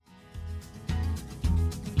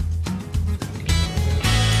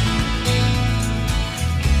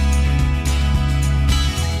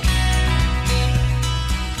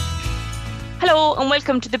and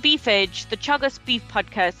welcome to the Beef Edge, the Teagasc Beef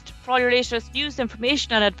Podcast, for all your latest news,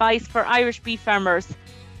 information and advice for Irish beef farmers.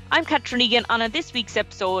 I'm Catherine Egan, and on this week's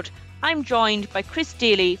episode, I'm joined by Chris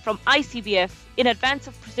Daly from ICBF in advance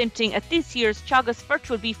of presenting at this year's Teagasc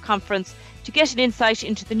Virtual Beef Conference to get an insight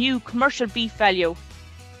into the new commercial beef value.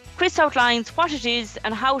 Chris outlines what it is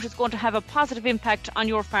and how it is going to have a positive impact on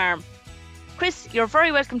your farm. Chris, you're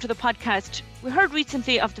very welcome to the podcast. We heard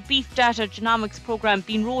recently of the Beef Data Genomics programme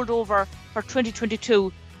being rolled over for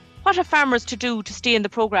 2022. What are farmers to do to stay in the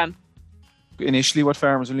programme? Initially, what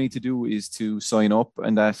farmers will need to do is to sign up,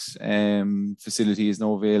 and that facility is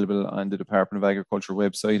now available on the Department of Agriculture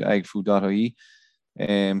website, agfood.ie.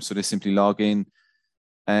 So they simply log in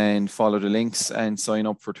and follow the links and sign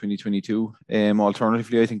up for 2022.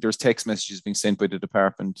 Alternatively, I think there's text messages being sent by the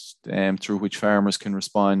department through which farmers can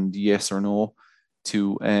respond yes or no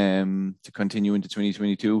to continue into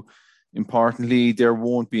 2022. Importantly, there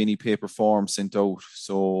won't be any paper forms sent out.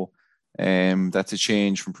 So that's a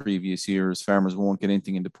change from previous years. Farmers won't get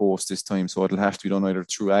anything in the post this time. So it'll have to be done either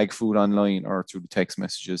through AgFood online or through the text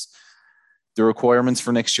messages. The requirements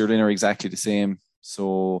for next year then are exactly the same.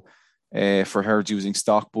 So for herds using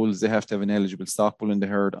stock bulls, they have to have an eligible stock bull in the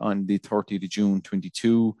herd on the 30th of June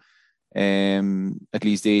 22. At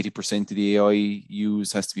least 80% of the AI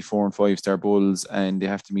used has to be 4 and 5 star bulls, and they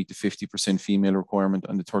have to meet the 50% female requirement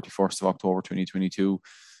on the 31st of October 2022.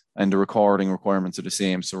 And the recording requirements are the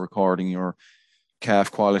same. So recording your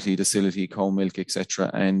calf quality, docility, cow milk,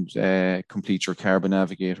 etc., and complete your Carbon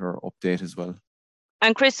Navigator update as well.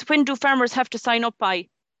 And Chris, when do farmers have to sign up by?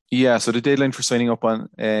 Yeah, so the deadline for signing up on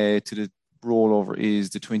to the rollover is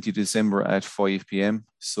the 20th of December at 5 p.m.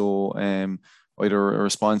 So either a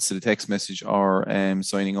response to the text message or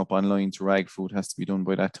signing up online through AgFood has to be done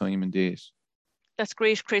by that time and date. That's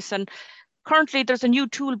great, Chris. And currently there's a new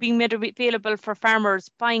tool being made available for farmers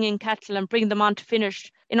buying in cattle and bringing them on to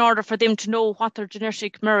finish in order for them to know what their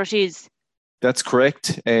genetic merit is. That's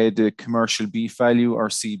correct. The commercial beef value, or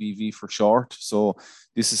CBV for short. So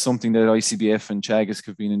this is something that ICBF and Teagasc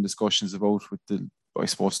have been in discussions about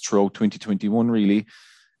throughout 2021, really.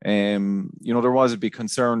 There was a big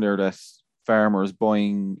concern there that farmers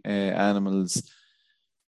buying animals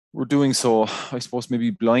were doing so, I suppose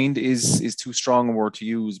maybe blind is too strong a word to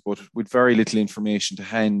use, but with very little information to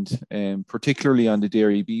hand, particularly on the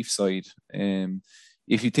dairy beef side.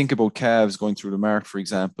 If you think about calves going through the mart, for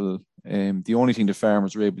example, the only thing the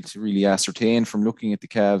farmers were able to really ascertain from looking at the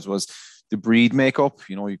calves was the breed makeup.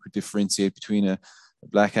 You could differentiate between a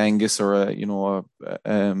black Angus or a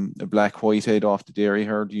black Whitehead off the dairy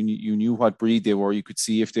herd. You knew what breed they were. You could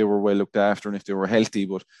see if they were well looked after and if they were healthy.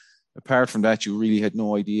 But apart from that, you really had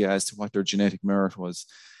no idea as to what their genetic merit was.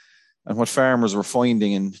 And what farmers were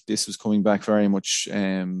finding, and this was coming back very much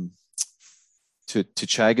to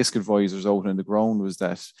Teagasc advisors out on the ground, was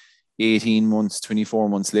that 18 months, 24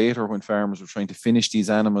 months later, when farmers were trying to finish these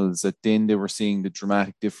animals, that then they were seeing the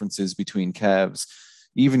dramatic differences between calves,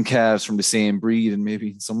 even calves from the same breed, and maybe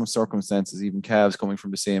in some circumstances, even calves coming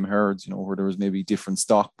from the same herds, where there was maybe different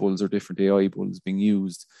stock bulls or different AI bulls being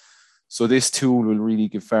used. So this tool will really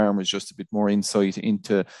give farmers just a bit more insight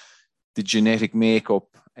into the genetic makeup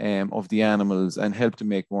of the animals and help them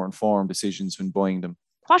make more informed decisions when buying them.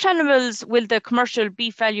 What animals will the commercial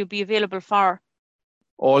beef value be available for?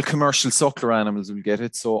 All commercial suckler animals will get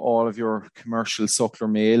it. So all of your commercial suckler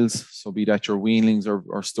males, so be that your weanlings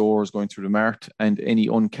or stores going through the mart, and any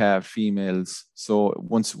uncalved females. So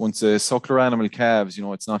once a suckler animal calves,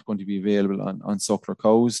 it's not going to be available on suckler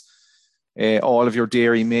cows. All of your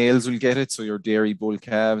dairy males will get it. So your dairy bull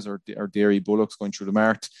calves or dairy bullocks going through the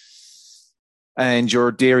mart. And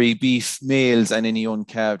your dairy beef males and any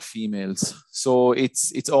uncalved females. So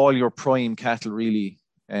it's all your prime cattle, really.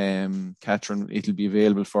 Catherine, it'll be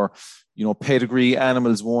available for, pedigree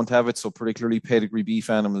animals won't have it. So particularly pedigree beef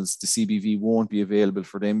animals, the CBV won't be available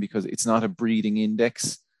for them because it's not a breeding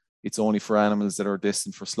index. It's only for animals that are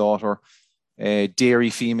destined for slaughter. Dairy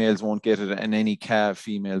females won't get it, and any calf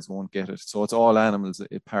females won't get it. So it's all animals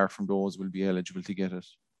apart from those will be eligible to get it.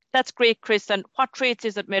 That's great, Chris. And what traits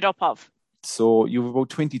is it made up of? So you have about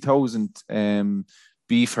 20,000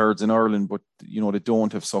 beef herds in Ireland, but they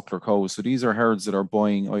don't have suckler cows. So these are herds that are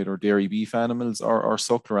buying either dairy beef animals or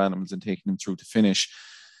suckler animals and taking them through to finish.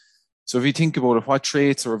 So if you think about it, what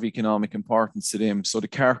traits are of economic importance to them? So the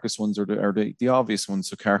carcass ones are the obvious ones.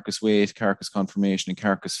 So carcass weight, carcass conformation, and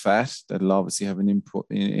carcass fat. That'll obviously have an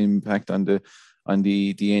impact on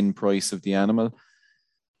the end price of the animal.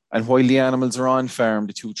 And while the animals are on farm,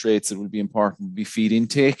 the two traits that will be important will be feed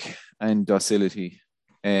intake and docility.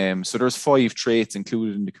 So there's 5 traits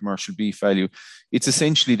included in the commercial beef value. It's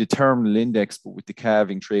essentially the terminal index, but with the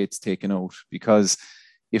calving traits taken out, because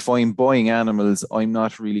if I'm buying animals, I'm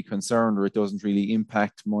not really concerned, or it doesn't really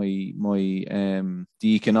impact the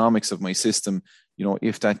economics of my system.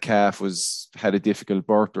 If that calf had a difficult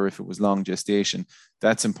birth, or if it was long gestation,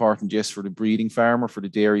 that's important just for the breeding farmer, for the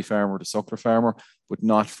dairy farmer, the suckler farmer, but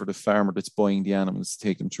not for the farmer that's buying the animals to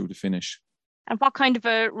take them through the finish. And what kind of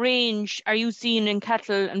a range are you seeing in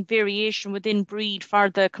cattle and variation within breed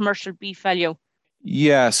for the commercial beef value?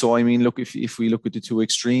 Yeah, so I mean, look, if we look at the two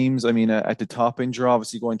extremes, I mean, at the top end, you're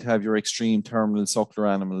obviously going to have your extreme terminal suckler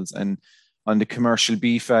animals, and on the commercial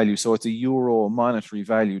beef value, so it's a euro monetary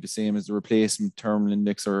value, the same as the replacement terminal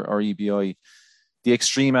index, or EBI. The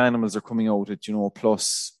extreme animals are coming out at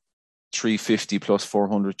plus 350, plus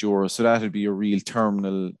 400 euros, so that would be your real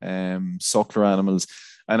terminal suckler animals.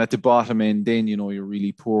 And at the bottom end, then your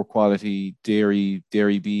really poor quality dairy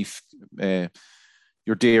beef.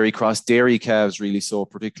 Your dairy cross dairy calves, really. So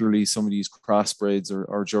particularly some of these crossbreds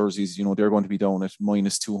or jerseys, they're going to be down at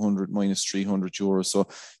minus 200, minus 300 euros. So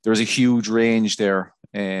there's a huge range there.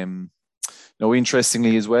 Now,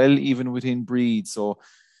 interestingly as well, even within breeds. So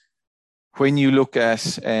when you look at,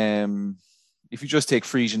 if you just take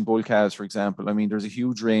Frisian bull calves, for example, I mean, there's a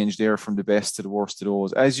huge range there from the best to the worst of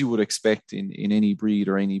those, as you would expect in any breed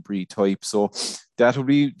or any breed type. So that would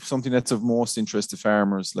be something that's of most interest to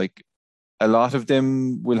farmers. Like, a lot of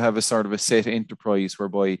them will have a sort of a set enterprise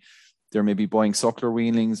whereby they're maybe buying suckler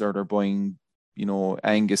weanlings, or they're buying,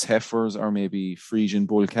 Angus heifers, or maybe Frisian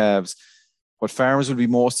bull calves. What farmers will be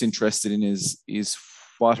most interested in is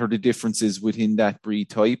what are the differences within that breed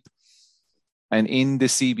type. And in the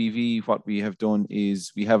CBV, what we have done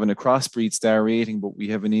is we have an across breed star rating, but we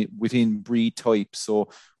have within breed type. So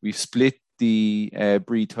we've split the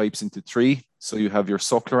breed types into 3. So you have your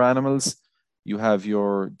suckler animals, you have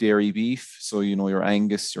your dairy beef, so your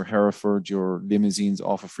Angus, your Hereford, your limousines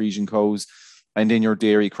off of Frisian cows, and then your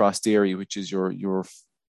dairy cross dairy, which is your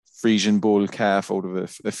Frisian bull calf out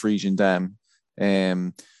of a Frisian dam.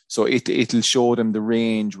 So it'll show them the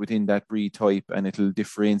range within that breed type, and it'll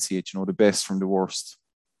differentiate, the best from the worst.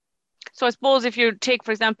 So I suppose if you take,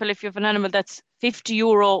 for example, if you have an animal that's 50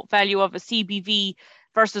 euro value of a CBV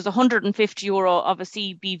versus 150 euro of a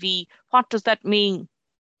CBV, what does that mean?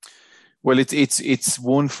 Well, it's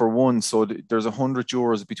 1 for 1. So there's 100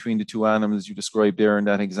 euros between the two animals you described there in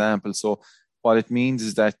that example. So what it means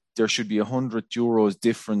is that there should be 100 euros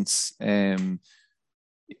difference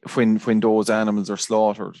when those animals are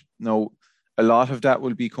slaughtered. Now, a lot of that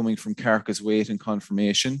will be coming from carcass weight and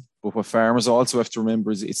conformation. But what farmers also have to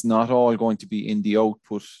remember is it's not all going to be in the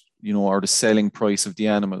output, or the selling price of the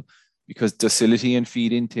animal, because docility and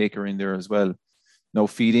feed intake are in there as well. Now,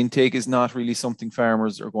 feed intake is not really something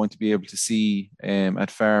farmers are going to be able to see at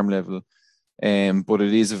farm level, but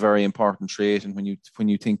it is a very important trait. And when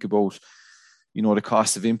you think about, the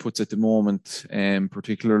cost of inputs at the moment,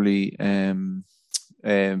 particularly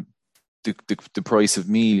the price of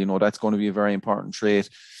meal, that's going to be a very important trait,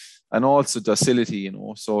 and also docility.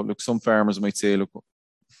 So look, some farmers might say, look,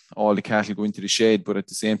 all the cattle go into the shed, but at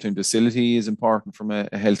the same time, docility is important from a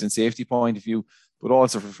health and safety point of view, but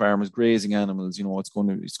also for farmers grazing animals. It's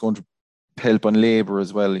going to help on labor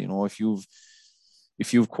as well.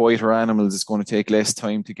 If you've quieter animals, it's going to take less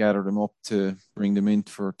time to gather them up, to bring them in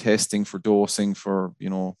for testing, for dosing, for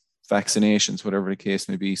vaccinations, whatever the case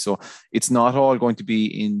may be. So it's not all going to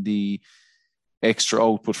be in the extra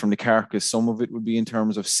output from the carcass. Some of it will be in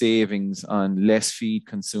terms of savings on less feed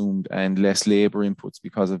consumed and less labor inputs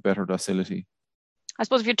because of better docility. I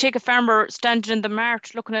suppose if you take a farmer standing in the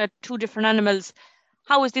mart looking at 2 different animals,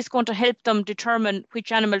 how is this going to help them determine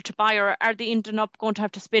which animal to buy? Or are they ending up going to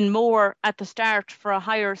have to spend more at the start for a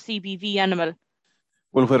higher CBV animal?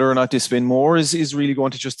 Well, whether or not they spend more is really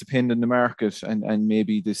going to just depend on the market, and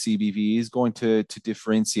maybe the CBV is going to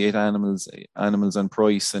differentiate animals on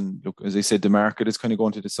price. And look, as I said, the market is kind of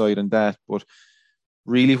going to decide on that. But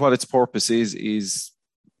really, what its purpose is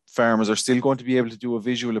farmers are still going to be able to do a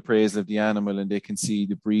visual appraisal of the animal, and they can see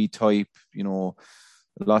the breed type.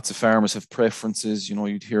 Lots of farmers have preferences.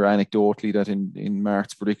 You'd hear anecdotally that in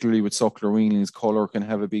marts, particularly with suckler weanlings, colour can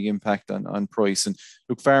have a big impact on price. And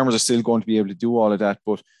look, farmers are still going to be able to do all of that,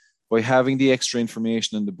 but by having the extra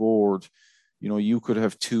information on the board, you could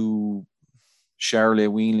have 2 Charolais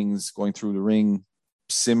weanlings going through the ring,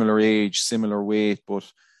 similar age, similar weight,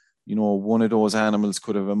 but one of those animals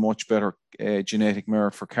could have a much better genetic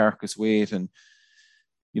merit for carcass weight. And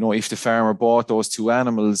if the farmer bought those 2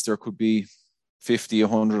 animals, there could be 50,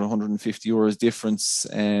 100, 150 euros difference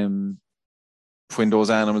when those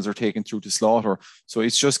animals are taken through to slaughter. So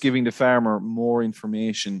it's just giving the farmer more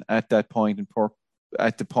information at that point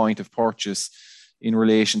at the point of purchase in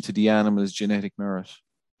relation to the animal's genetic merit.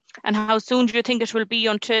 And how soon do you think it will be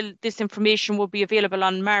until this information will be available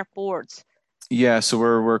on MART boards? Yeah, so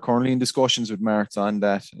we're currently in discussions with MART on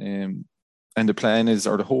that. And the plan is,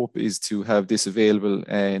 or the hope is, to have this available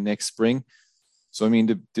next spring. So, I mean,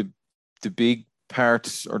 the big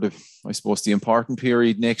part, or I suppose the important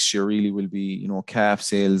period next year really will be, calf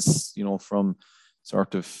sales, from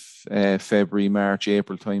sort of February, March,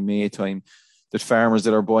 April time, May time, that farmers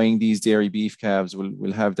that are buying these dairy beef calves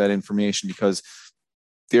will have that information, because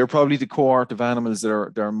they're probably the cohort of animals that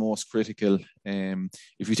are most critical.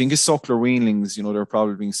 If you think of suckler weanlings, they're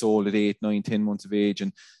probably being sold at 8, 9, 10 months of age.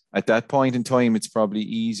 And at that point in time, it's probably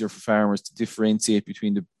easier for farmers to differentiate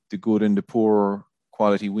between the good and the poor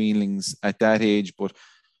quality weanlings at that age. But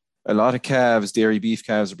a lot of calves, dairy beef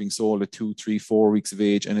calves, are being sold at 2, 3, 4 weeks of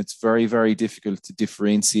age. And it's very, very difficult to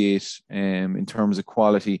differentiate in terms of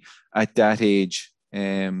quality at that age.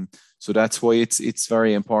 So that's why it's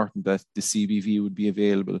very important that the CBV would be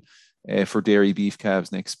available for dairy beef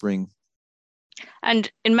calves next spring. And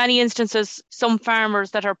in many instances, some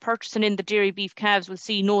farmers that are purchasing in the dairy beef calves will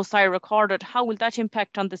see no sire recorded. How will that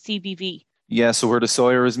impact on the CBV? Yeah, so where the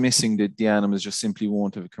sire is missing, the animals just simply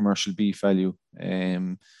won't have a commercial beef value.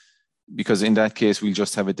 Because in that case, we'll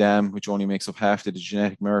just have a dam, which only makes up half the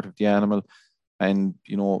genetic merit of the animal. And,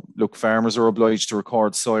 look, farmers are obliged to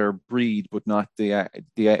record sire breed, but not the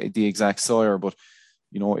exact sire. But,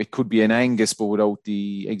 it could be an Angus, but without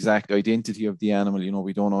the exact identity of the animal.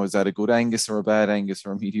 We don't know, is that a good Angus or a bad Angus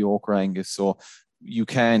or a mediocre Angus? So you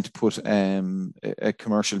can't put a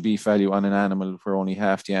commercial beef value on an animal where only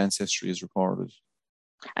half the ancestry is recorded.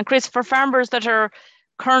 And Chris, for farmers that are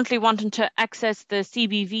currently wanting to access the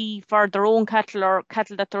CBV for their own cattle or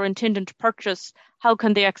cattle that they're intending to purchase, how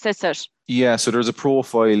can they access it? Yeah, so there's a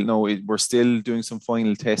profile. No, we're still doing some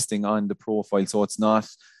final testing on the profile, so it's not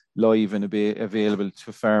live and available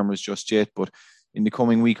to farmers just yet. But in the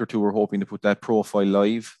coming week or two, we're hoping to put that profile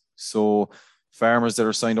live. So farmers that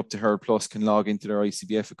are signed up to Herd Plus can log into their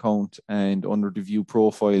ICBF account, and under the View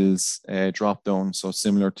Profiles drop down, so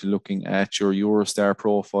similar to looking at your Eurostar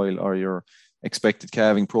profile or your expected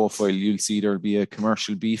calving profile, you'll see there'll be a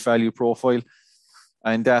commercial beef value profile,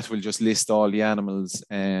 and that will just list all the animals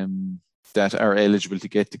that are eligible to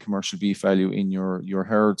get the commercial beef value in your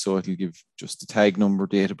herd. So it'll give just the tag number,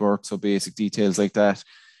 date of birth, so basic details like that.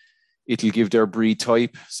 It'll give their breed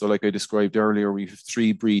type. So like I described earlier, we have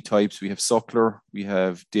 3 breed types. We have suckler, we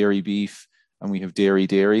have dairy beef, and we have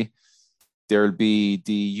dairy. There'll be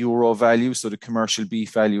the euro value, so the commercial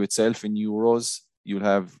beef value itself in euros. You'll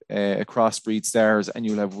have a crossbreed stars, and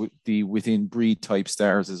you'll have the within breed type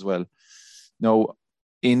stars as well. Now,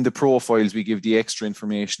 in the profiles, we give the extra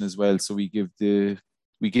information as well. So we give the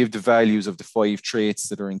values of the 5 traits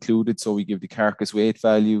that are included. So we give the carcass weight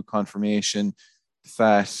value, conformation,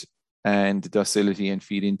 fat, and the docility and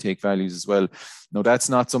feed intake values as well. Now, that's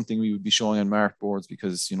not something we would be showing on MART boards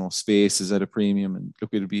because, space is at a premium, and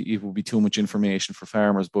look, it would be too much information for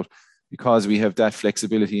farmers. But because we have that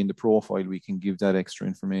flexibility in the profile, we can give that extra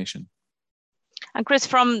information. And Chris,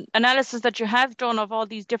 from analysis that you have done of all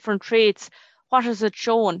these different traits, what has it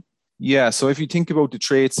shown? Yeah, so if you think about the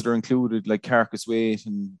traits that are included, like carcass weight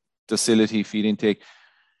and docility, feed intake,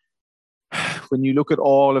 when you look at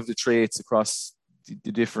all of the traits across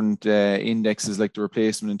the different indexes, like the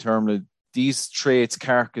replacement and terminal, these traits,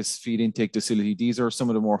 carcass, feed intake, docility, these are some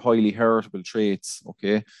of the more highly heritable traits.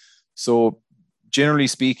 Okay, so generally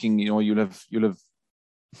speaking, you'll have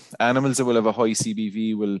animals that will have a high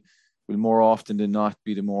CBV will more often than not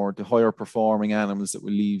be the higher performing animals that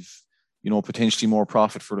will leave potentially more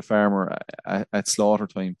profit for the farmer at slaughter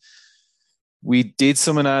time. We did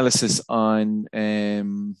some analysis on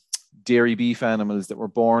dairy beef animals that were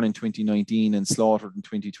born in 2019 and slaughtered in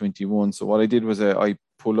 2021. So what I did was I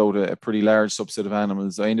pulled out a pretty large subset of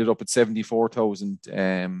animals. I ended up at 74,000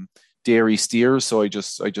 dairy steers. So I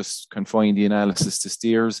just confined the analysis to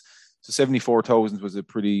steers. So 74,000 was a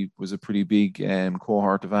pretty big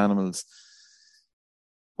cohort of animals.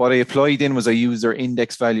 What I applied in was I used their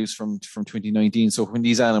index values from 2019. So when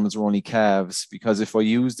these animals were only calves, because if I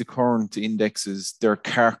use the current indexes, their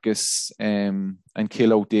carcass and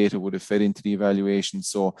kill out data would have fed into the evaluation.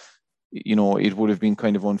 So, it would have been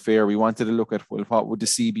kind of unfair. We wanted to look at, well, what would the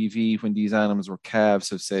CBV when these animals were calves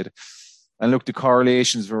have said? And look, the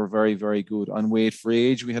correlations were very, very good. On weight for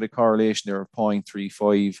age, we had a correlation there of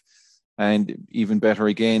 0.35. And even better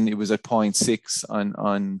again, it was at 0.6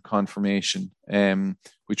 on conformation,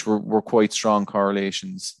 which were quite strong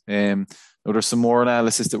correlations. Now, there's some more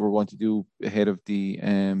analysis that we're going to do ahead of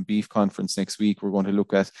the beef conference next week. We're going to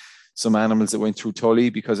look at some animals that went through Tully,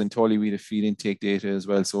 because in Tully we had feed intake data as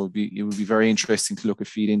well. So it would be very interesting to look at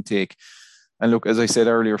feed intake. And look, as I said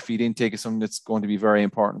earlier, feed intake is something that's going to be very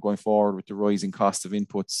important going forward with the rising cost of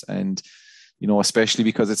inputs. And, especially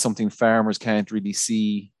because it's something farmers can't really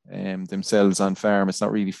see themselves on farm. It's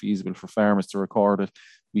not really feasible for farmers to record it.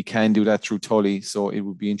 We can do that through Tully. So it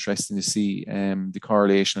would be interesting to see the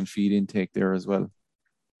correlation on feed intake there as well.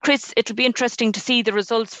 Chris, it'll be interesting to see the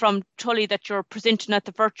results from Tully that you're presenting at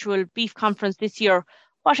the virtual beef conference this year.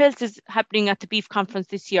 What else is happening at the beef conference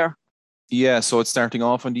this year? Yeah, so it's starting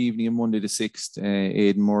off on the evening of Monday the 6th.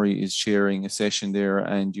 Aidan Murray is chairing a session there,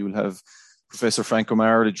 and you'll have Professor Frank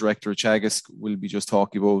O'Mara, the director of Teagasc, will be just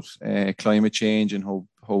talking about climate change and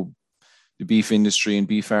how the beef industry and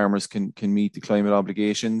beef farmers can meet the climate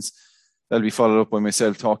obligations. That'll be followed up by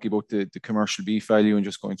myself talking about the commercial beef value and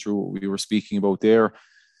just going through what we were speaking about there.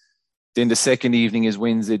 Then the second evening is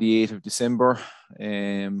Wednesday, the 8th of December,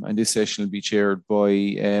 and this session will be chaired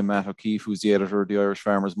by Matt O'Keefe, who's the editor of the Irish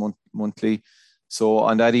Farmers Monthly. So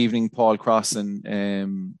on that evening, Paul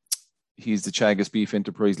Crossan, he's the Teagasc Beef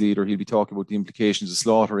Enterprise leader. He'll be talking about the implications of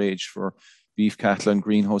slaughter age for beef cattle and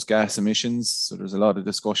greenhouse gas emissions. So there's a lot of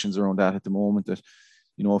discussions around that at the moment, that,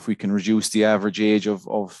 if we can reduce the average age of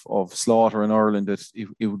slaughter in Ireland, that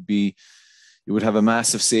it would have a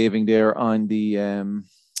massive saving there on the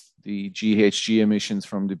GHG emissions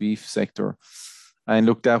from the beef sector. And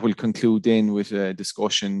look, that will conclude then with a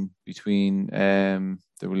discussion between,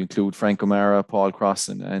 that will include Frank O'Mara, Paul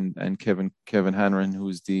Crossan and Kevin Hanrahan,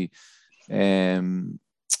 who's on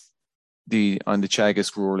the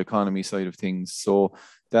Teagasc rural economy side of things. So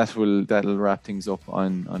that'll wrap things up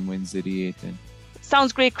on Wednesday the 8th then.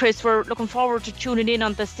 Sounds great, Chris. We're looking forward to tuning in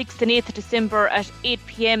on the 6th and 8th of December at 8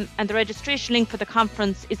 p.m. and the registration link for the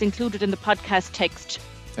conference is included in the podcast text.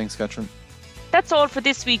 Thanks, Catherine. That's all for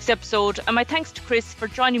this week's episode, and my thanks to Chris for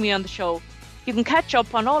joining me on the show. You can catch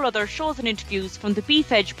up on all other shows and interviews from the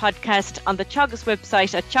Beef Edge podcast on the Teagasc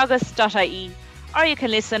website at teagasc.ie, or you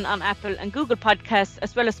can listen on Apple and Google Podcasts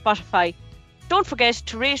as well as Spotify. Don't forget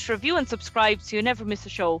to rate, review and subscribe so you never miss a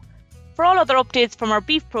show. For all other updates from our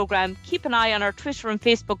beef programme, keep an eye on our Twitter and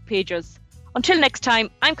Facebook pages. Until next time,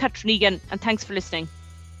 I'm Catherine Egan, and thanks for listening.